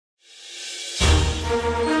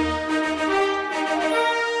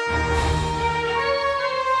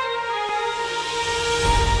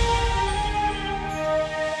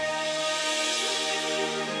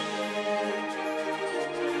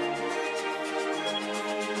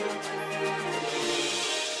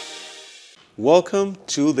Welcome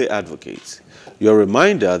to The Advocate, your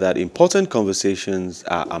reminder that important conversations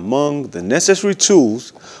are among the necessary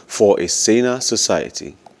tools for a saner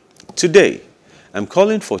society. Today, I'm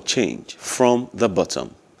calling for change from the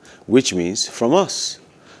bottom, which means from us.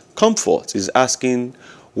 Comfort is asking,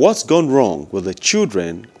 what's gone wrong with the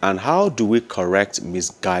children and how do we correct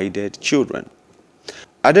misguided children?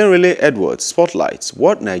 Adenrele Edwards spotlights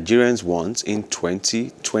what Nigerians want in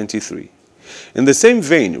 2023. In the same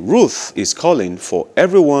vein, Ruth is calling for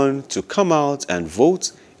everyone to come out and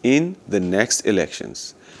vote in the next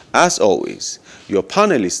elections. As always, your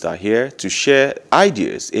panelists are here to share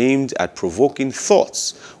ideas aimed at provoking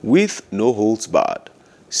thoughts with no holds barred.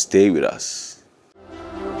 Stay with us.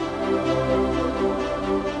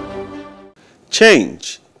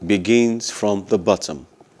 Change begins from the bottom,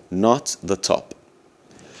 not the top.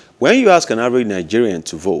 When you ask an average Nigerian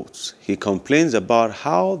to vote, he complains about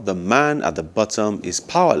how the man at the bottom is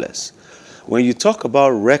powerless. When you talk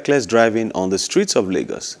about reckless driving on the streets of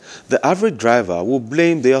Lagos, the average driver will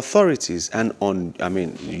blame the authorities and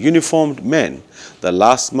uniformed men, the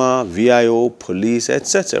LASMA, VIO, police,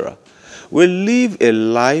 etc. We live a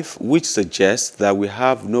life which suggests that we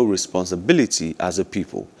have no responsibility as a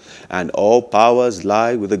people, and all powers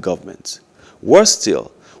lie with the government. Worse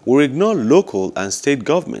still, we ignore local and state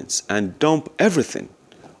governments and dump everything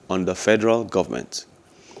on the federal government.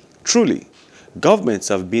 Truly, governments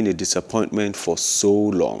have been a disappointment for so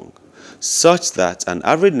long, such that an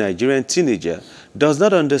average Nigerian teenager does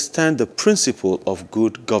not understand the principle of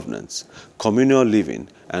good governance, communal living,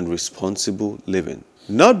 and responsible living.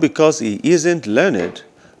 Not because he isn't learned,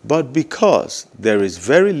 but because there is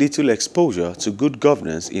very little exposure to good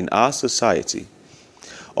governance in our society.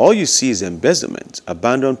 All you see is embezzlement,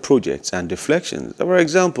 abandoned projects, and deflections. For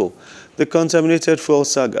example, the contaminated fuel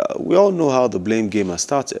saga. We all know how the blame game has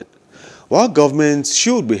started. While governments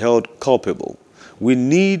should be held culpable, we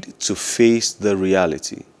need to face the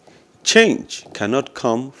reality. Change cannot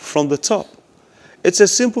come from the top. It's a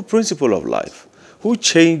simple principle of life. Who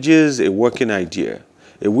changes a working idea,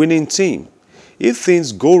 a winning team? If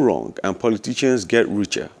things go wrong and politicians get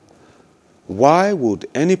richer, why would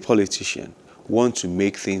any politician want to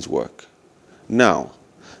make things work? Now,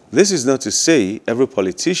 this is not to say every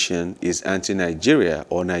politician is anti-Nigeria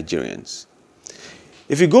or Nigerians.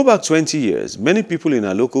 If you go back 20 years, many people in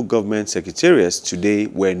our local government secretariats today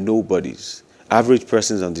were nobodies, average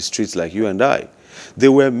persons on the streets like you and I. They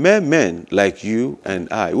were mere men like you and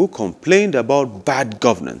I who complained about bad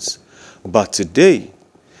governance. But today,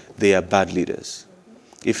 they are bad leaders.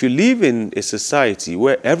 If you live in a society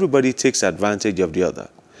where everybody takes advantage of the other,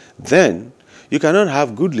 then you cannot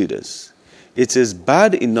have good leaders. It is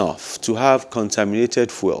bad enough to have contaminated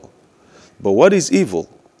fuel. But what is evil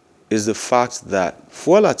is the fact that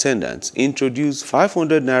fuel attendants introduce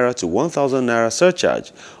 500 naira to 1,000 naira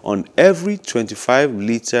surcharge on every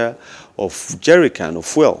 25-liter of jerrycan of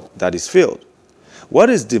fuel that is filled. What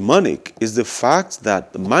is demonic is the fact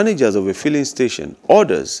that the managers of a filling station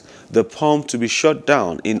orders the pump to be shut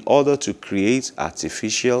down in order to create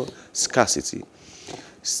artificial scarcity.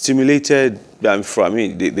 They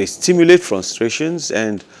stimulate frustrations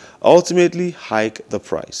and ultimately hike the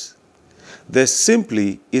price. There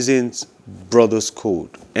simply isn't brother's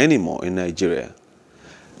code anymore in Nigeria.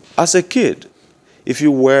 As a kid, if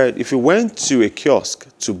you went to a kiosk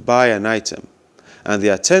to buy an item and the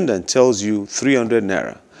attendant tells you 300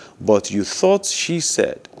 naira, but you thought she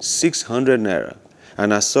said 600 naira,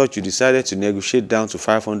 and as such you decided to negotiate down to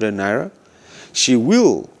 500 naira, she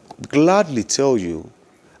will gladly tell you,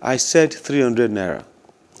 I said 300 naira.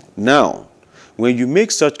 Now, when you make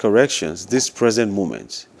such corrections this present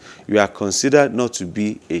moment, you are considered not to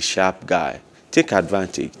be a sharp guy. Take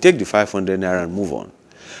advantage, take the 500 naira and move on.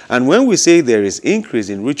 And when we say there is increase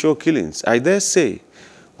in ritual killings, I dare say,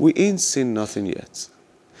 we ain't seen nothing yet.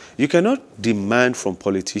 You cannot demand from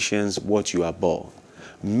politicians what you abhor.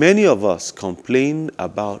 Many of us complain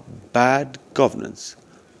about bad governance.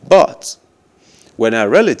 But when our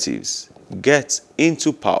relatives get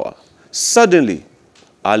into power, suddenly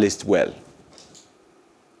all is well.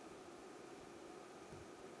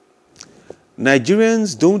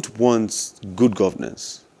 Nigerians don't want good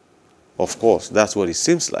governance. Of course, that's what it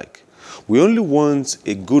seems like. We only want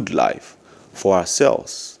a good life for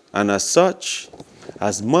ourselves. And as such,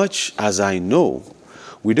 as much as I know,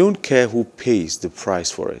 we don't care who pays the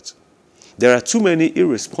price for it. There are too many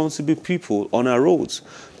irresponsible people on our roads,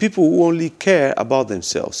 people who only care about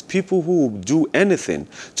themselves, people who will do anything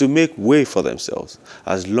to make way for themselves.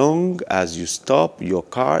 As long as you stop your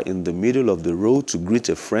car in the middle of the road to greet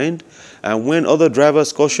a friend, and when other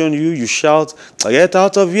drivers caution you, you shout, "Get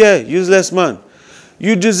out of here, useless man."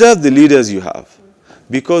 You deserve the leaders you have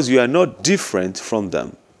because you are not different from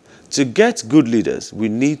them. To get good leaders, we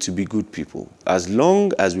need to be good people. As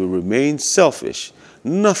long as we remain selfish,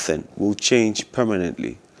 nothing will change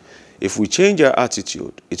permanently. If we change our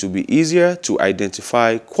attitude, it will be easier to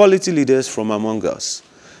identify quality leaders from among us.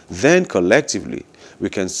 Then collectively, we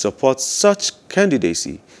can support such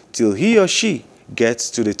candidacy till he or she gets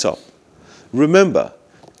to the top. Remember,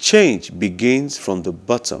 change begins from the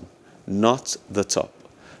bottom, not the top.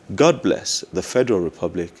 God bless the Federal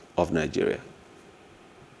Republic of Nigeria.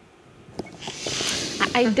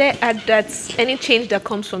 I dare add that any change that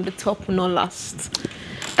comes from the top will not last.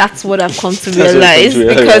 That's what I've come to realize.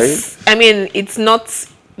 Because, I mean, it's not,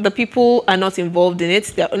 the people are not involved in it.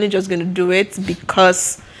 They're only just going to do it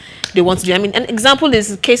because they want to do it. I mean, an example is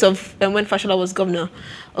the case of when Fashola was governor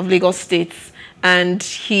of Lagos State, and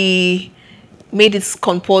he made it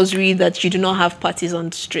compulsory that you do not have parties on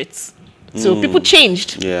the streets. So people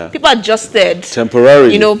changed. Yeah. People adjusted.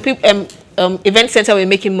 Temporarily. You know, event center were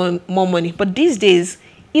making more money. But these days,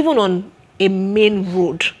 even on a main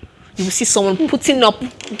road, you will see someone putting up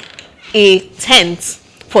a tent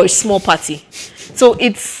for a small party. So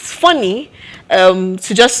it's funny. It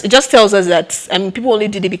just tells us that, I mean, people only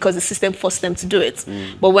did it because the system forced them to do it.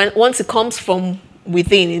 But once it comes from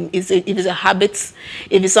within, if it's a habit,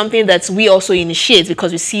 if it's something that we also initiate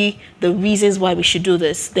because we see the reasons why we should do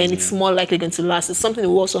this, then it's more likely going to last. It's something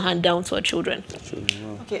we also hand down to our children.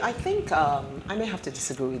 Okay, I think I may have to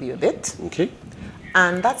disagree with you a bit. Okay.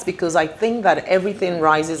 And that's because I think that everything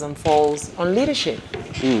rises and falls on leadership.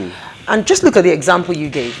 And just look at the example you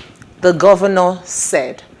gave. The governor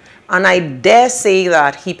said, and I dare say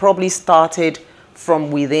that he probably started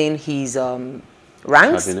from within his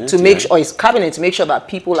ranks cabinet, to make sure, or his cabinet, to make sure that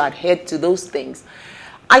people adhered to those things.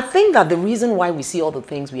 I think that the reason why we see all the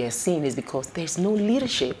things we are seeing is because there's no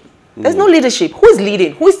leadership. There's no leadership. Who is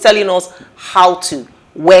leading? Who is telling us how to,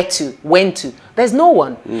 where to, when to? There's no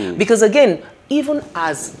one. Because again, even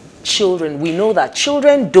as children, we know that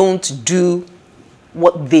children don't do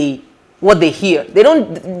what they hear. They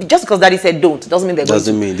don't, just because daddy said don't, doesn't mean they're going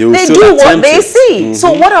to. They do what they see.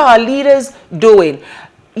 So what are our leaders doing?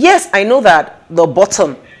 Yes, I know that the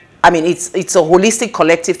bottom, I mean, it's a holistic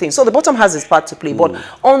collective thing. So the bottom has its part to play. But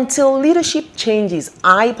until leadership changes,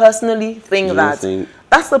 I personally think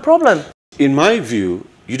that's the problem. In my view,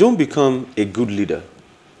 you don't become a good leader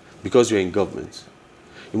because you're in government.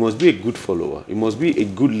 You must be a good follower. You must be a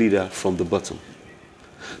good leader from the bottom.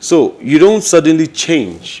 So you don't suddenly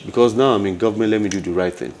change because now I'm in government, let me do the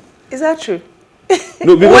right thing. Is that true?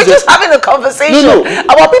 No, we're just having a conversation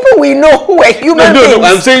about people we know who are human beings. No,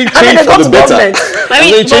 I'm saying change for the better. I'm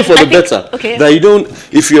saying change for the better. Okay. That you don't,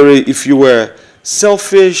 if you were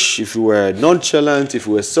selfish, if you were nonchalant, if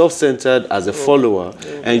you were self-centered as a follower,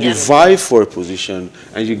 and you vie for a position,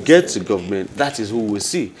 and you get to government, that is who we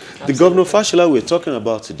see. The Governor Fashola we're talking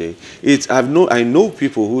about today, I know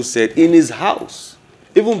people who said in his house,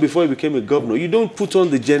 even before he became a governor, you don't put on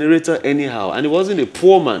the generator anyhow. And he wasn't a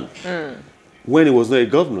poor man when he was not a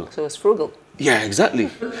governor. So it was frugal. Yeah, exactly.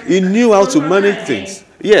 He knew how to manage things.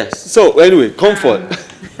 Yes. So anyway, comfort.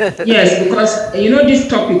 Yes, because, you know, this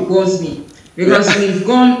topic bores me. Because we've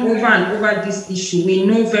gone over and over this issue. We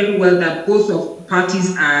know very well that both of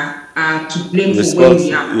parties are to blame for where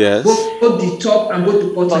we are. Yes. Both the top and both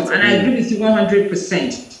the bottom. And I agree with you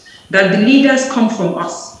 100% that the leaders come from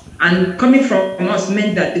us. And coming from us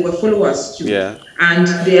meant that they were followers too. Yeah. And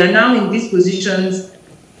they are now in these positions,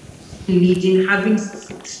 leading, having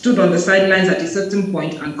stood on the sidelines at a certain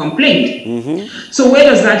point and complained. So where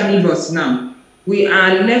does that leave us now? We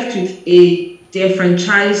are left with a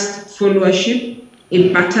defranchised followership,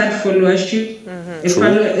 a battered followership,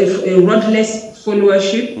 a rodless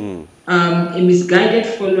followership, a misguided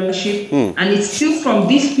followership, and it's still from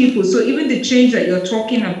these people. So even the change that you're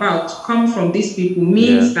talking about come from these people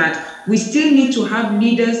means that we still need to have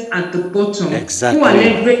leaders at the bottom who are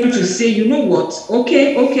ready to say, you know what,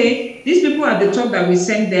 okay, these people at the top that we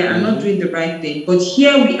send there are not doing the right thing, but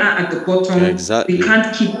here we are at the bottom, we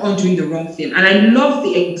can't keep on doing the wrong thing. And I love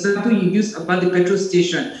the example you used about the petrol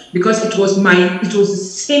station, because it was the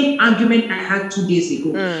same argument I had 2 days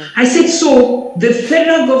ago. I said, so the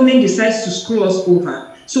federal government decides to screw us over.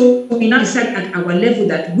 So we now decide at our level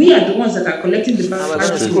that we are the ones that are collecting the value.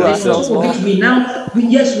 We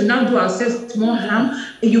now do ourselves more harm.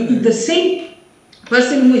 The same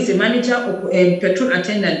person who is a manager or a petrol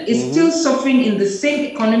attendant is still suffering in the same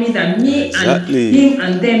economy that me and him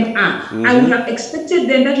and them are. I would have expected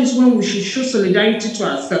then that is when we should show solidarity to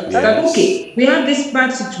ourselves. That, okay, we have this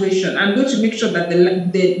bad situation. I'm going to make sure that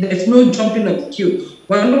there's no jumping of the queue.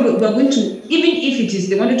 We're going to, even if it is,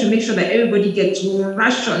 they wanted to make sure that everybody gets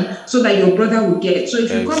ration so that your brother will get. So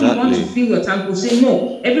if you come, you want to fill your tank, we'll say,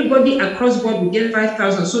 no, everybody across board will get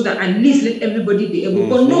 5,000 so that at least let everybody be able.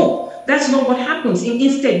 But no, that's not what happens.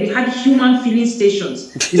 Instead, we had human filling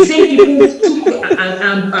stations. The same people took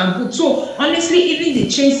and put. So honestly, even the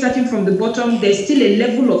change starting from the bottom, there's still a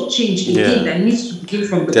level of change again that needs to begin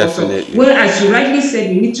from the bottom. Whereas you rightly said,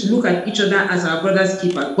 we need to look at each other as our brother's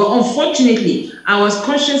keeper. But unfortunately, our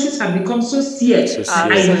consciences have become so seared.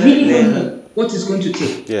 I really don't know what is going to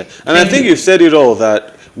take. Yeah, and I think you've said it all,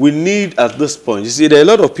 that we need at this point. You see, there are a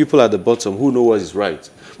lot of people at the bottom who know what is right,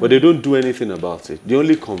 but they don't do anything about it. They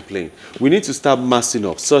only complain. We need to start massing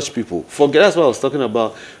up such people. Forget, that's what I was talking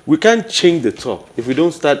about. We can't change the top if we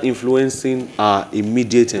don't start influencing our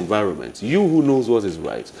immediate environment. You who knows what is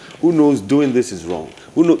right, who knows doing this is wrong,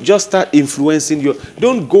 who know, just start influencing your,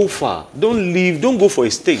 don't go far, don't leave, don't go for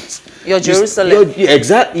a state. Your Jerusalem.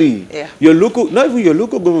 Exactly. Yeah. Your local, not even your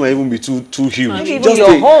local government might even be too huge. Maybe even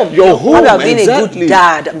your home. Your home, I'm being a good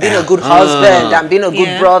dad, I'm being a good husband, I'm being a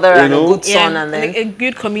good brother and a good son. And then a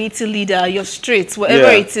good community leader, your streets, whatever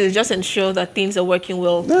it is, just ensure that things are working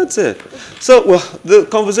well. That's it. So, well, the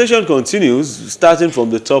conversation continues, starting from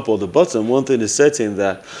the top or the bottom. One thing is certain,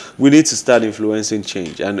 that we need to start influencing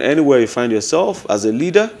change. And anywhere you find yourself as a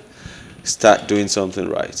leader, start doing something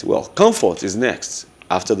right. Well, Comfort is next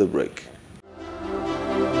after the break.